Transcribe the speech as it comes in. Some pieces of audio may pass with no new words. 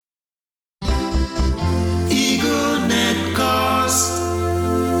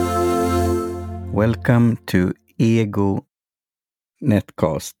Welcome to Ego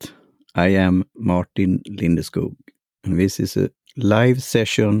Netcast. I am Martin Lindeskog, and this is a live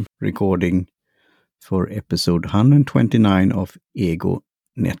session recording for episode 129 of Ego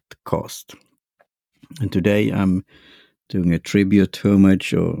Netcast. And today I'm doing a tribute,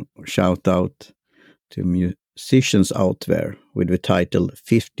 homage, or shout out to musicians out there with the title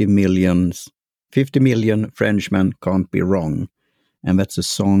 50 Million Frenchmen Can't Be Wrong. And that's a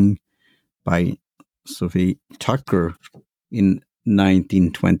song by Sophie Tucker in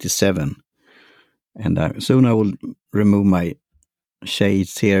 1927. And soon I will remove my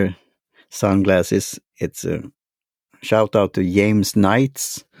shades here, sunglasses. It's a shout out to James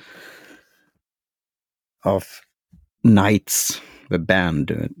Knights of Knights, the band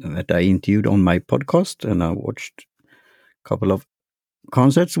that I interviewed on my podcast, and I watched a couple of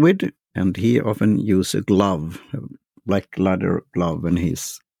concerts with, and he often uses a glove, a black leather glove, when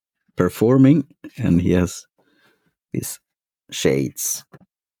he's performing, and he has these shades.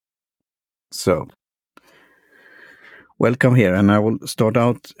 So, welcome here, and I will start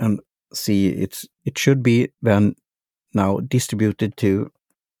out and see it should be then now distributed to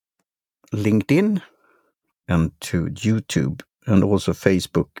LinkedIn and to YouTube and also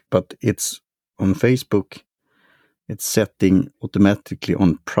Facebook, but it's on Facebook, it's setting automatically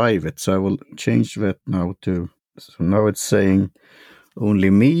on private, so I will change that now to, so now it's saying only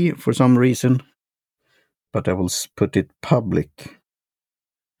me for some reason, but I will put it public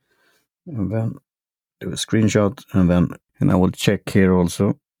and then do a screenshot, and I will check here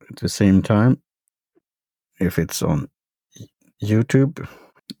also at the same time if it's on YouTube.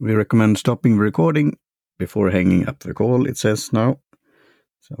 We recommend stopping recording before hanging up the call, it says now.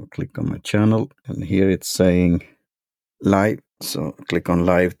 So I'll click on my channel, and here it's saying live, so click on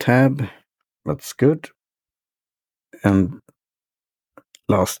live tab. That's good. And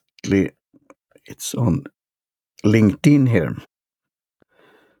lastly, it's on LinkedIn here.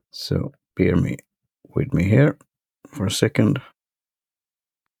 So bear with me here for a second.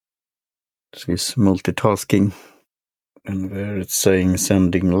 This multitasking, and there it's saying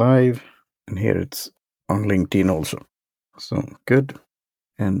sending live, and here it's on LinkedIn also. So good.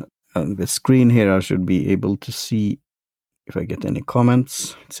 And on the screen here I should be able to see if I get any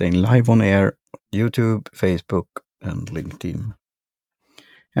comments. It's saying live on air, YouTube, Facebook, and LinkedIn.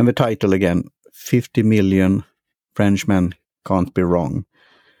 And the title again, 50 Million Frenchmen Can't Be Wrong.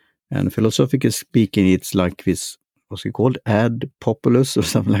 And philosophically speaking, it's like this, what's it called? Ad populus or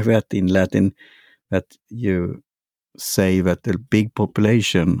something like that in Latin, that you say that the big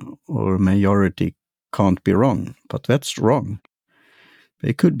population or majority can't be wrong. But that's wrong.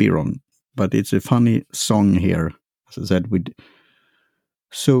 They could be wrong. But it's a funny song here, as I said, with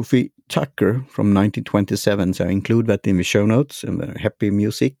Sophie Tucker from 1927. So I include that in the show notes, and the Happy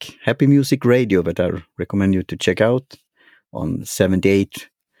Music Radio that I recommend you to check out on 78,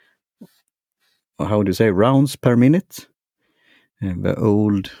 how do you say, rounds per minute. And the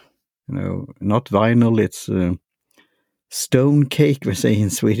old, not vinyl, it's stone cake, we say in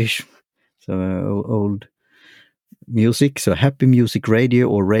Swedish. So old music. So Happy Music Radio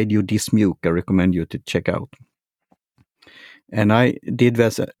or Radio Dismuk, I recommend you to check out. And I did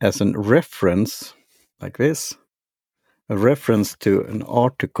this as a reference, like this, a reference to an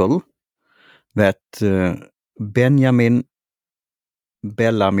article that Benjamin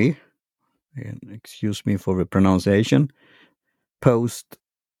Bellamy, excuse me for the pronunciation, post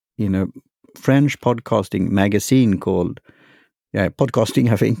in a French podcasting magazine called Podcasting,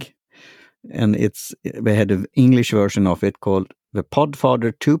 I think. And they had an English version of it called The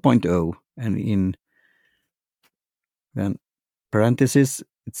Podfather 2.0, and in then parentheses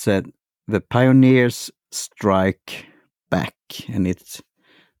it said The Pioneers Strike Back, and it's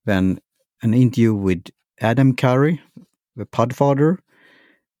then an interview with Adam Curry, the Podfather,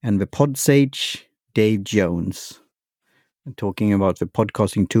 and the Podsage Dave Jones, talking about the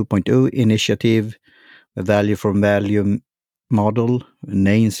Podcasting 2.0 initiative, the value from value model,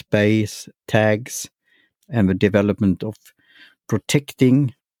 namespace, tags, and the development of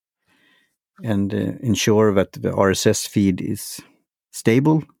protecting and ensure that the RSS feed is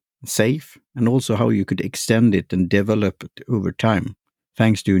stable, safe, and also how you could extend it and develop it over time,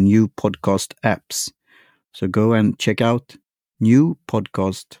 thanks to new podcast apps. So go and check out new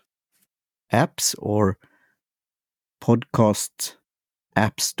podcast apps or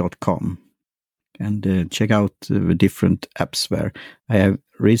podcastapps.com and check out the different apps there. I have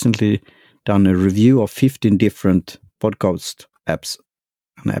recently done a review of 15 different podcast apps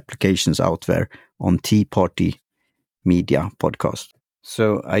and applications out there on Tea Party Media podcast.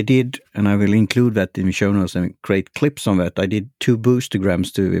 So I did, and I will include that in the show notes and create clips on that. I did 2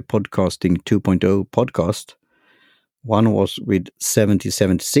 boostergrams to the Podcasting 2.0 podcast. One was with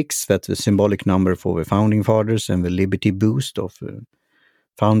 7076, that's the symbolic number for the founding fathers and the liberty boost of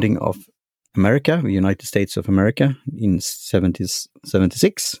founding of America, the United States of America, in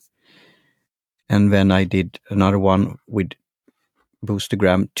 1776. And then I did another one with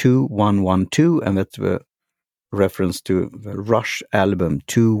boostergram 2112, and that's the reference to the Rush album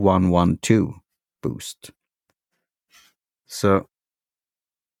 2112 boost. So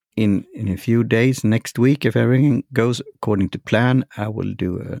in a few days, next week, if everything goes according to plan, I will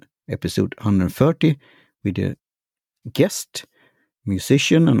do episode 130 with a guest,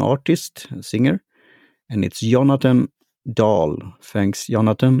 musician, an artist, a singer, and it's Jonathan Dahl. Thanks,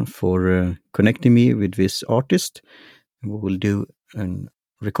 Jonathan, for connecting me with this artist. We will do a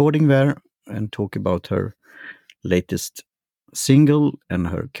recording there and talk about her latest single and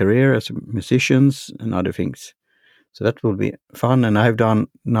her career as a musician and other things. So that will be fun. And I've done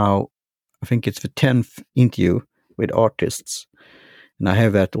now, I think it's the 10th interview with artists. And I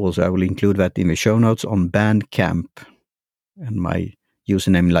have that also. I will include that in the show notes on Bandcamp and my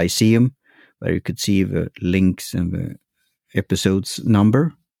username Lyceum, where you could see the links and the episodes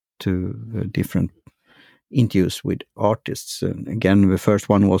number to the different interviews with artists. And again, the first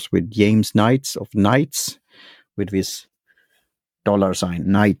one was with James Knights of Knights, with this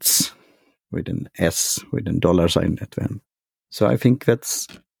 $sign, Knights, with an S, with a $sign at the end. So I think that's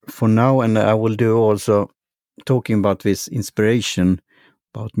for now, and I will do also talking about this inspiration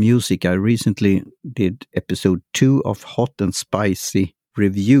about music. I recently did episode 2 of Hot and Spicy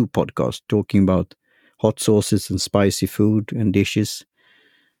Review podcast, talking about hot sauces and spicy food and dishes,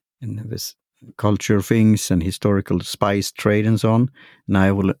 and this culture things and historical spice trade and so on. And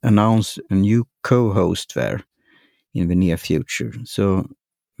I will announce a new co-host there in the near future. So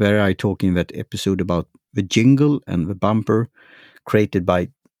where I talk in that episode about the jingle and the bumper created by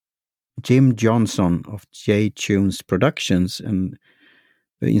Jim Johnson of J Tunes Productions, and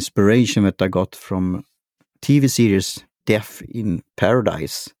the inspiration that I got from TV series Death in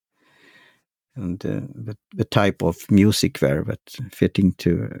Paradise, and the type of music there that fitting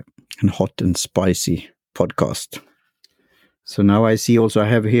to a hot and spicy podcast. So now I see also I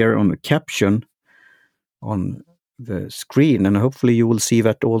have here on the caption on the screen, and hopefully you will see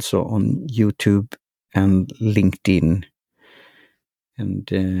that also on YouTube and LinkedIn and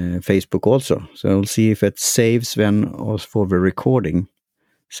Facebook also. So I'll see if it saves then also for the recording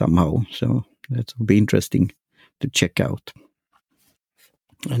somehow. So that will be interesting to check out.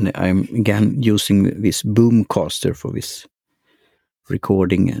 And I'm again using this Boomcaster for this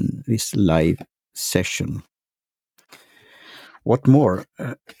recording and this live session. What more?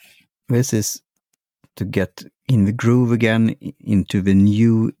 This is to get in the groove again into the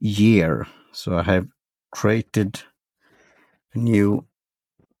new year. So I have created a new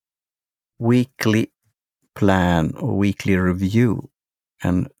weekly plan or weekly review,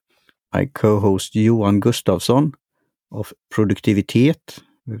 and I co-host Johan Gustafsson of Produktivitet,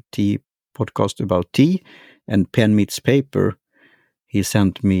 the tea podcast about tea, and Pen Meets Paper. He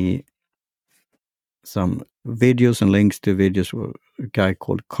sent me some videos and links to videos with a guy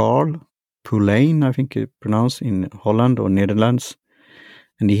called Carl Poulain, I think it's pronounced, in Holland or Netherlands.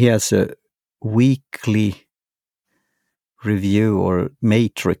 And he has a weekly review or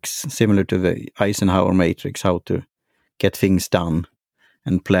matrix similar to the Eisenhower matrix, how to get things done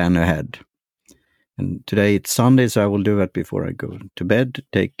and plan ahead. And today it's Sunday, so I will do that before I go to bed.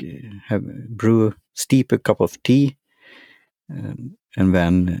 Steep a cup of tea, and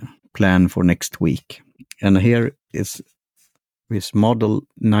then plan for next week. And here is this model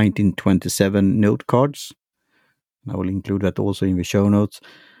 1927 note cards. I will include that also in the show notes.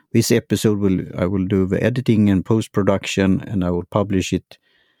 This episode I will do the editing and post-production, and I will publish it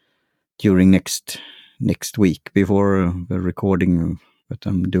during next week before the recording that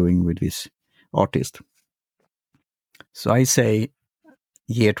I'm doing with this artist. So I say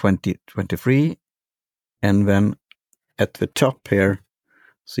year 2023, and then at the top here,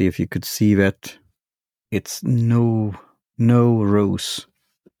 see if you could see that it's no rose,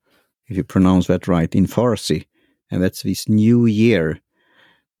 if you pronounce that right, in Farsi, and that's this new year.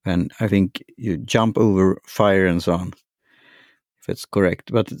 And I think you jump over fire and so on, if it's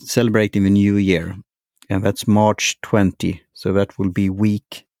correct, but celebrating the new year. And that's March 20. So that will be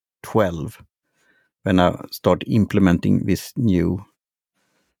week 12 when I start implementing this new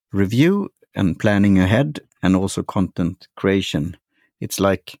review and planning ahead, and also content creation. It's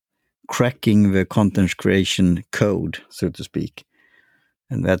like cracking the content creation code, so to speak.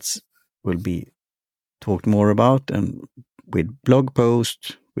 And that's will be talked more about, and with blog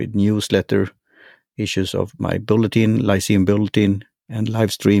posts, with newsletter, issues of my bulletin, Lyceum bulletin, and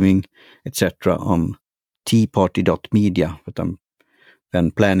live streaming, etc. on teaparty.media, that I'm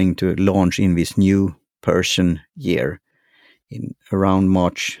then planning to launch in this new Persian year in around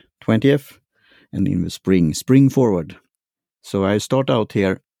March 20th and in the spring forward. So I start out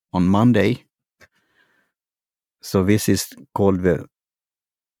here on Monday. So this is called the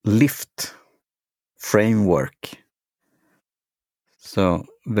LIFT framework. So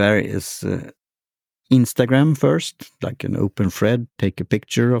there is Instagram first, like an open thread, take a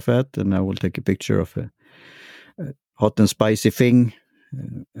picture of that, and I will take a picture of a hot and spicy thing,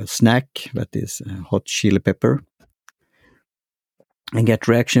 a snack that is hot chili pepper, and get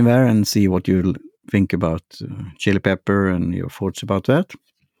reaction there and see what you think about chili pepper and your thoughts about that.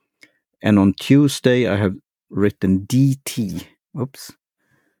 And on Tuesday, I have written DT,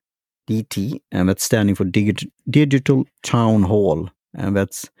 and that's standing for Digital Town Hall, and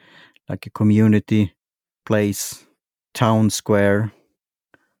that's like a community place, town square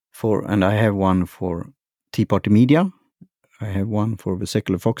and I have one for Tea Party Media. I have one for the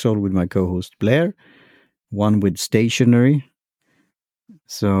Secular Foxhole with my co-host Blair, one with stationery.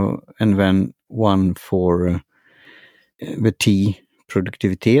 So, and then one for the tea,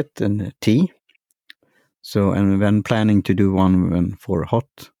 productivitet and tea. So, and then planning to do one for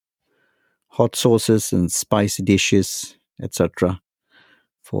hot sauces and spicy dishes, etc.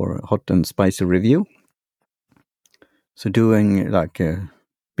 for hot and spicy review. So doing like a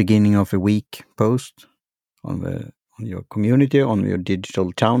beginning of a week post on your community, on your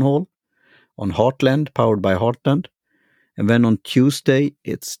digital town hall, on Heartland, powered by Heartland. And then on Tuesday,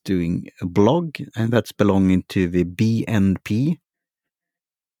 it's doing a blog, and that's belonging to the BNP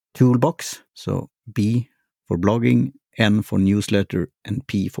toolbox. So B for blogging, N for newsletter, and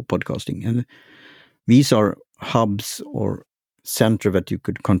P for podcasting. And these are hubs or center that you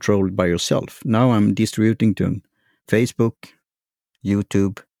could control by yourself. Now I'm distributing to Facebook,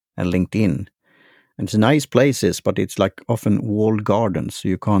 YouTube, and LinkedIn. And it's nice places, but it's like often walled gardens, so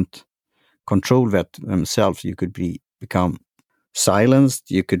you can't control that themselves. You could become silenced.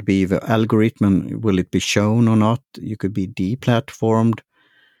 You could be the algorithm. Will it be shown or not? You could be deplatformed.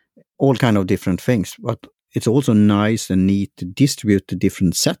 All kind of different things. But it's also nice and neat to distribute to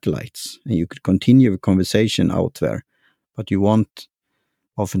different satellites, and you could continue the conversation out there. But you want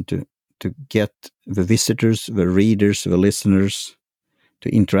often to get the visitors, the readers, the listeners to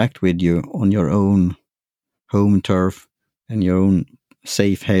interact with you on your own home turf and your own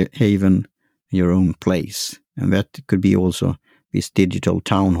safe haven, your own place. And that could be also this digital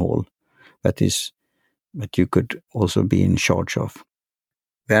town hall that you could also be in charge of.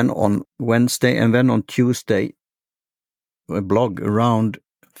 Then on Wednesday and then on Tuesday, a blog around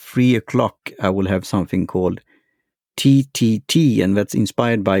 3:00, I will have something called TTT, and that's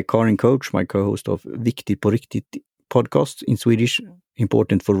inspired by Karin Coach, my co-host of Viktigt på riktigt podcast in Swedish,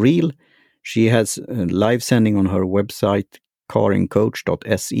 important for real. She has a live sending on her website,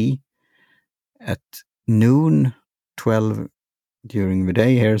 karincoach.se, at noon, 12 during the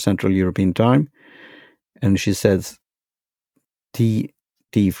day here, Central European time. And she says,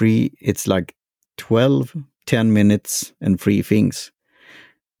 T3, it's like 12, 10 minutes and 3 things.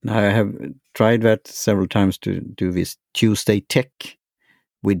 Now I have tried that several times to do this Tuesday Tech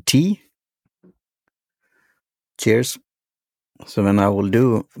with tea. Cheers. So then I will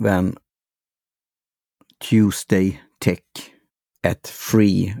do then Tuesday Tech at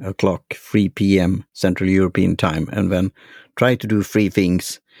 3:00, 3 p.m. Central European time, and then try to do 3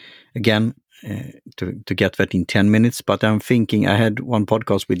 things again to get that in 10 minutes. But I'm thinking, I had one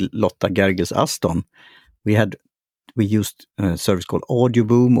podcast with Lotta Gerges Aston. We used a service called Audio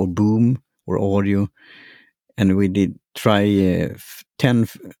Boom or Boom or Audio, and we did try 10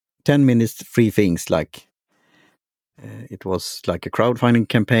 minutes, 3 things, like it was like a crowdfunding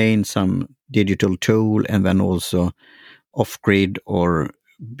campaign, some digital tool, and then also off-grid or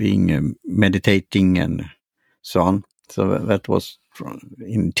being meditating and so on. So that was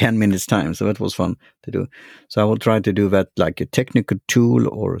in 10 minutes time. So that was fun to do. So I will try to do that like a technical tool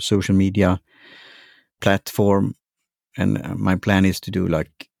or social media platform. And my plan is to do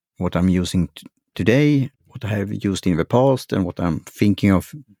like what I'm using today, what I have used in the past, and what I'm thinking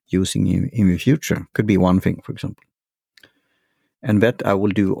of using in the future. Could be one thing, for example. And that I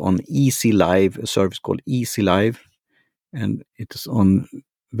will do on Easy Live, a service called Easy Live. And it is on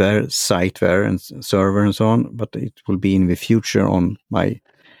their site there and server and so on, but it will be in the future on my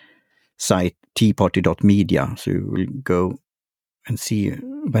site, teaparty.media. So you will go and see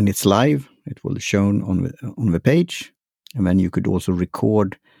when it's live. It will be shown on the page. And then you could also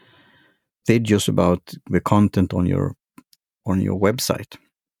record videos about the content on your on your website.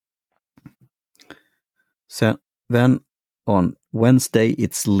 So then on Wednesday,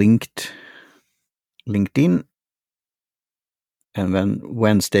 it's LinkedIn, and then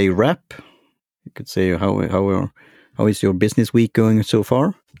Wednesday wrap. You could say how is your business week going so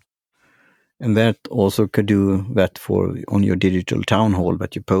far, and that also could do that for on your digital town hall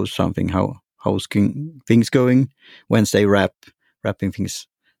that you post something. How's things going? Wednesday wrapping things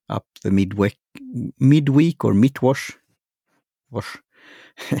up the midweek or wash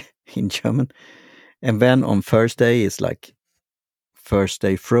in German, and then on Thursday is like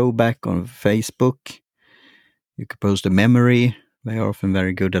Thursday throwback on Facebook. You could post a memory. They are often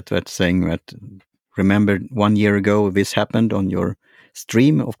very good at that, saying that, remember 1 year ago this happened on your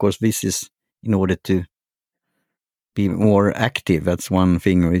stream. Of course, this is in order to be more active. That's one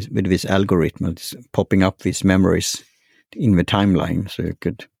thing with this algorithm. It's popping up these memories in the timeline, so you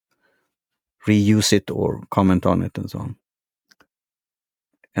could reuse it or comment on it and so on.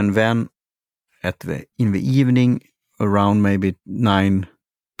 And then in the evening, around maybe 9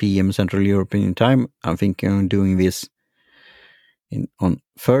 p.m. Central European time, I'm thinking of doing this. On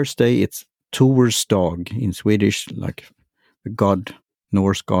Thursday, it's Tor's dog in Swedish, like the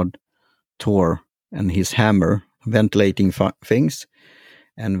Norse god Thor, and his hammer, ventilating things.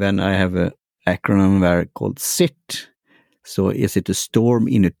 And then I have an acronym there called SIT. So is it a storm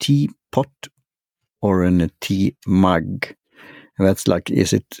in a teapot or in a tea mug? And that's like,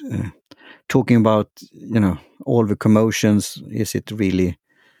 is it talking about, all the commotions? Is it really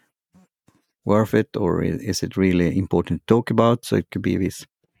worth it, or is it really important to talk about? So it could be this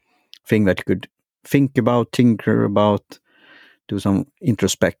thing that you could think about, tinker about, do some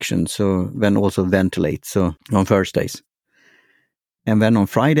introspection. So then also ventilate. So on Thursdays. And then on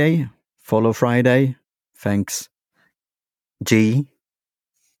Friday, follow Friday. Thanks, G.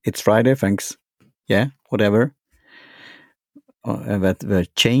 It's Friday. Thanks. Yeah, whatever. That the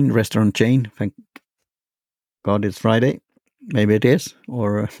restaurant chain. Thank God it's Friday. Maybe it is,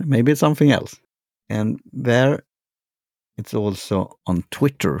 or maybe it's something else. And there, it's also on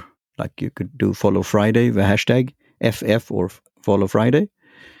Twitter. Like you could do follow Friday, the hashtag FF or follow Friday.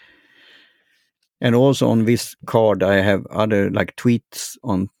 And also on this card, I have other like tweets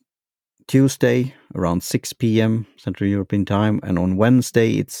on Tuesday around 6 p.m. Central European time, and on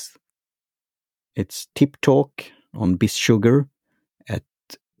Wednesday it's Tip Talk on Biz Sugar at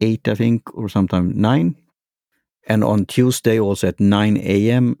 8, I think, or sometime 9. And on Tuesday also at 9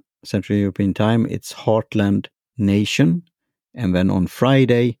 a.m. Central European time, it's Heartland Nation. And then on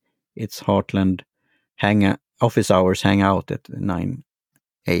Friday, it's Heartland office hours hangout at 9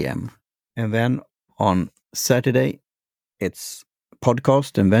 a.m. And then on Saturday, it's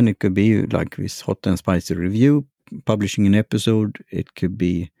podcast, and then it could be like this hot and spicy review, publishing an episode. It could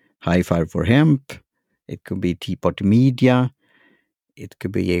be High Five for Hemp. It could be Teapot Media. It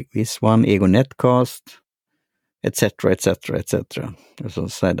could be this one, Ego Netcast, etc., etc., etc. As I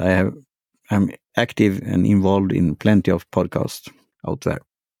said, I'm active and involved in plenty of podcasts out there,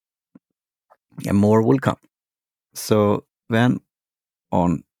 and more will come. So then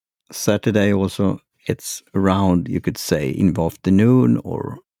on Saturday also, it's around, you could say, in the afternoon,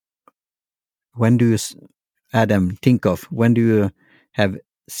 or when do you, Adam, think of, when do you have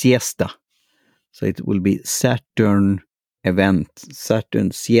siesta? So it will be Saturn event,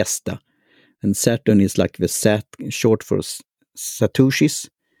 Saturn siesta. And Saturn is like the short for Satoshis.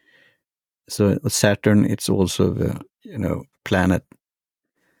 So Saturn, it's also the, planet.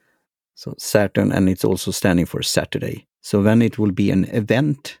 So Saturn, and it's also standing for Saturday. So then it will be an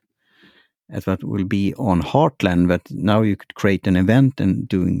event that will be on Heartland, that now you could create an event and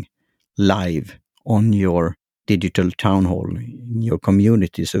doing live on your digital town hall in your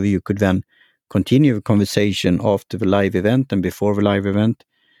community. So you could then continue the conversation after the live event and before the live event,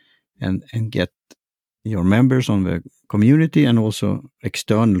 and get your members on the community and also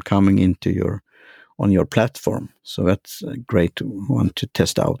external coming into on your platform. So that's a great one to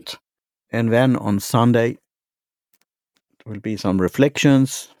test out. And then on Sunday, there will be some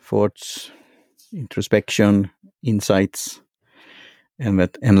reflections, thoughts, introspection, insights, and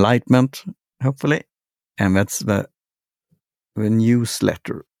that enlightenment, hopefully. And that's the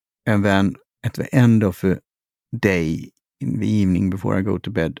newsletter. And then at the end of the day, in the evening before I go to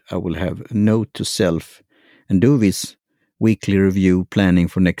bed, I will have a note to self and do this weekly review, planning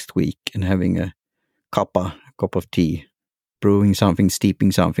for next week, and having a cup of tea, brewing something,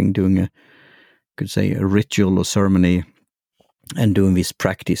 steeping something, doing a ritual or ceremony, and doing this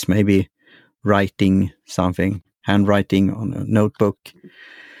practice, maybe writing something, handwriting on a notebook.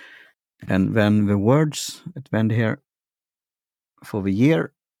 And then the words at the end here for the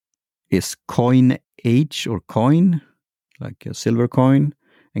year is coin age, or coin, like a silver coin,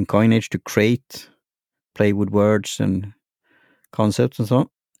 and coinage to create, play with words and concepts and so on.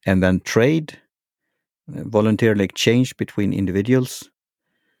 And then trade, voluntarily exchange between individuals,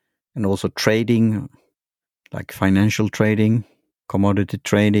 and also trading, like financial trading, commodity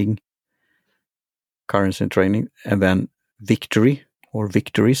trading, currency trading, and then victory or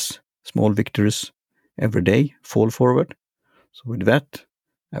victories, small victories every day, fall forward. So with that,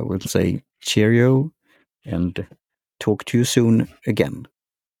 I will say cheerio and talk to you soon again.